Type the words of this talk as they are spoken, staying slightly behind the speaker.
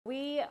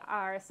We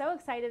are so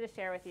excited to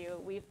share with you.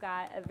 We've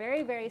got a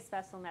very, very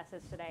special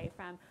message today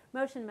from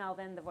Mocean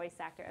Melvin, the voice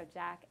actor of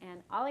Jack,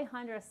 and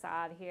Alejandro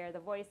Saab here, the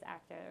voice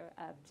actor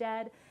of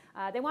Jed.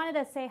 They wanted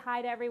to say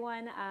hi to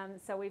everyone,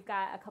 so we've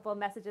got a couple of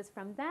messages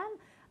from them.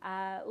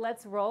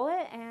 Let's roll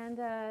it and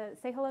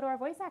say hello to our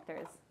voice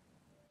actors.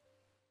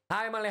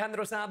 Hi, I'm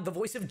Alejandro Saab, the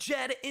voice of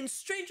Jed in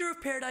Stranger of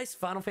Paradise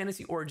Final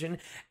Fantasy Origin,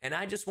 and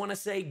I just want to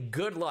say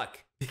good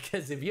luck,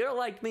 because if you're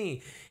like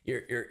me,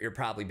 you're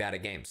probably bad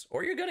at games,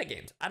 or you're good at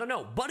games, I don't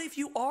know, but if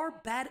you are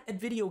bad at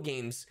video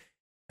games,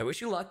 I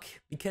wish you luck,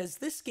 because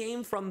this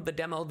game from the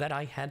demo that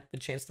I had the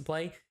chance to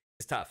play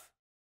is tough,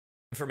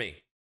 for me,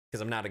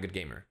 because I'm not a good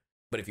gamer.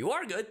 But if you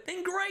are good,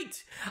 then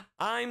great!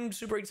 I'm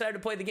super excited to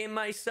play the game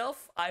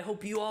myself. I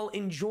hope you all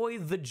enjoy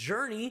the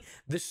journey,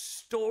 the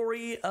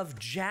story of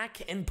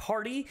Jack and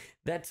Party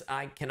that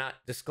I cannot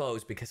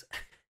disclose because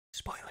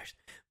spoilers.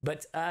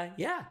 But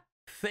yeah,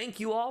 thank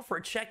you all for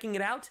checking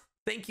it out.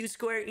 Thank you,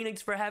 Square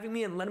Enix, for having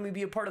me and letting me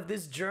be a part of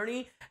this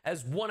journey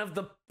as one of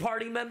the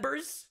party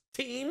members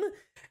team.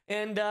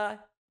 And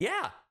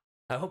yeah,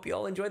 I hope you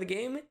all enjoy the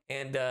game,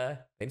 and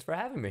thanks for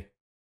having me.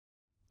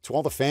 To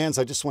all the fans,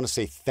 I just want to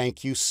say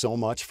thank you so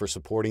much for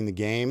supporting the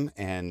game,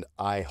 and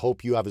I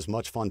hope you have as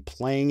much fun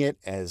playing it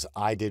as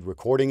I did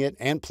recording it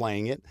and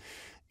playing it.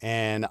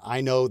 And I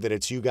know that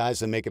it's you guys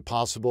that make it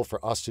possible for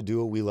us to do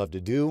what we love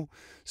to do.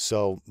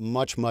 So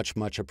much, much,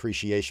 much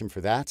appreciation for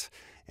that.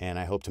 And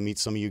I hope to meet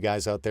some of you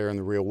guys out there in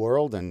the real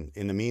world. And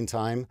in the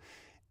meantime,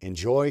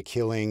 enjoy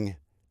killing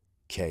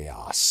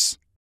chaos.